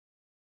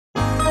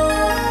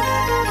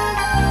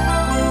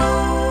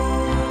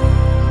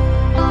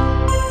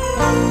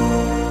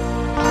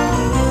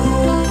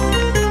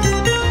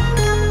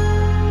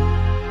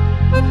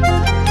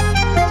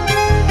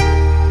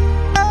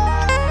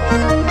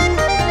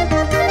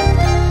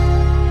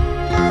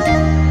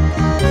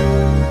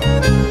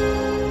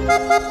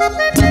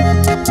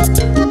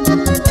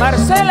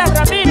Marcela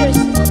Ramírez,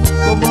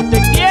 como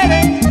te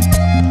quiere.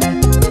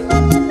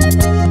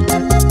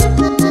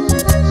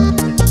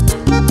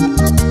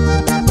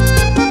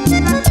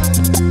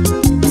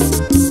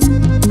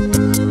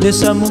 De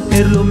esa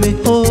mujer lo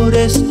mejor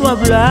es no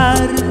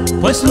hablar,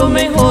 pues lo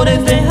mejor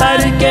es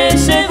dejar que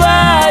se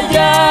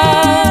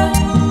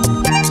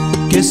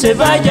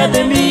vaya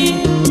de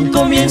mí,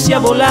 comience a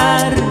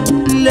volar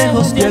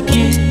lejos de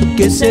aquí,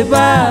 que se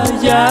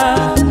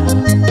vaya.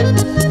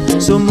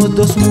 Somos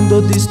dos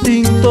mundos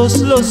distintos,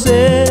 lo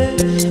sé,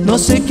 no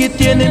sé qué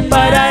tiene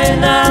para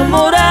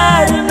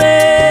enamorarme.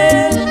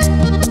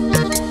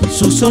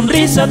 Su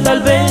sonrisa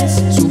tal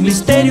vez, su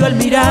misterio al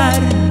mirar,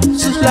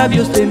 sus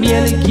labios de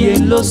miel,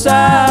 ¿quién lo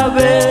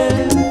sabe?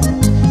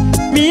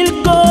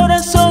 Mil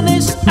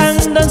corazones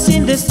andan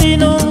sin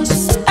destinos,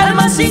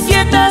 almas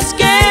inquietas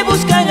que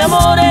buscan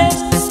amores.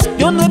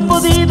 Yo no he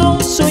podido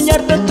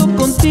soñar tanto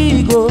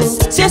contigo,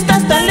 si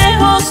estás tan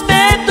lejos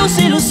de tus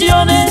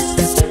ilusiones.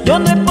 Yo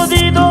no he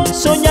podido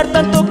soñar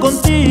tanto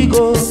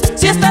contigo,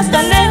 si estás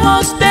tan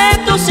lejos de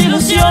tus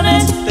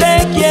ilusiones.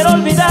 Te quiero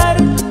olvidar,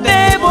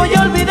 te voy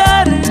a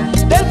olvidar,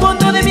 del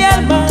fondo de mi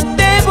alma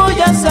te voy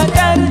a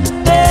sacar.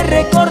 Te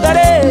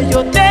recordaré,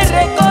 yo te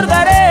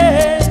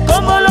recordaré,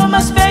 como lo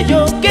más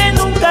bello que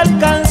nunca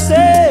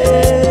alcancé.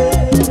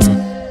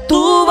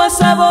 Tú vas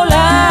a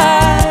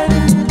volar,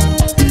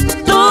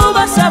 tú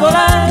vas a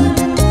volar.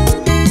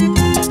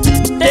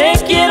 Te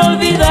quiero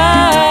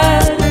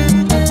olvidar,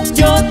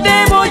 yo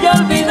te voy a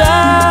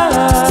olvidar.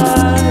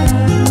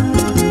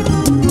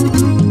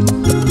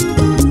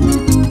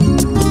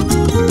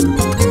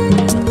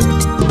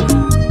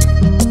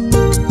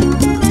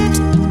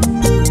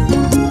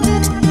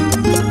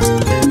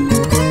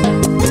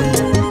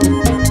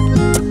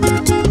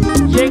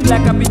 Y en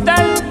la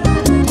capital,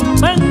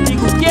 Manny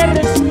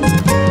Gutiérrez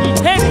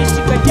y Henry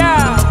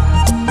Sicayá.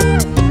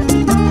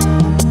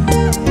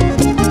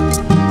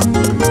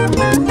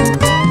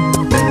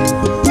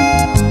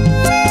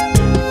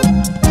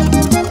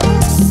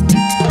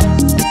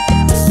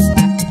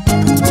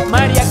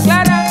 María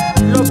Clara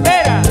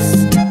Lopera,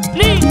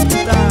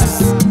 linda.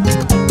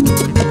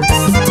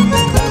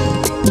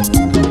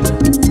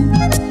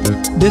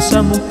 De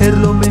esa mujer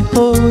lo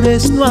mejor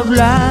es no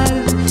hablar,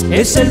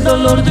 es el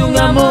dolor de un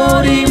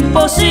amor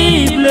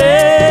imposible.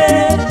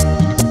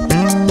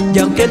 Y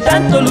aunque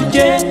tanto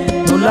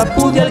luché, no la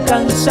pude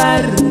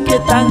alcanzar, que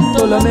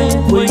tanto la amé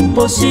fue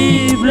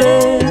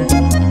imposible.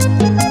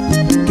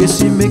 Que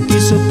si me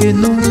quiso, que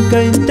nunca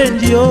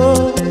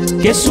entendió,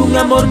 que es un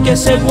amor que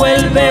se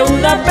vuelve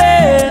una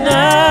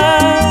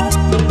pena.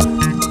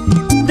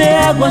 De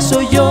agua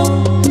soy yo,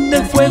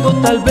 de fuego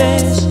tal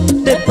vez,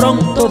 de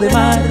pronto de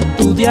mar,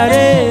 tú de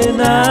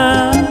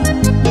arena.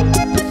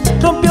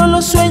 Rompió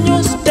los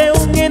sueños de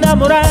un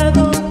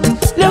enamorado,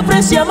 le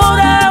ofrece amor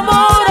a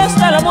amor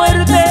hasta la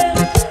muerte.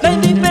 La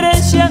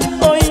indiferencia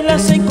hoy la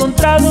has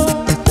encontrado,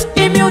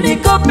 y mi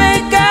único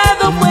pecado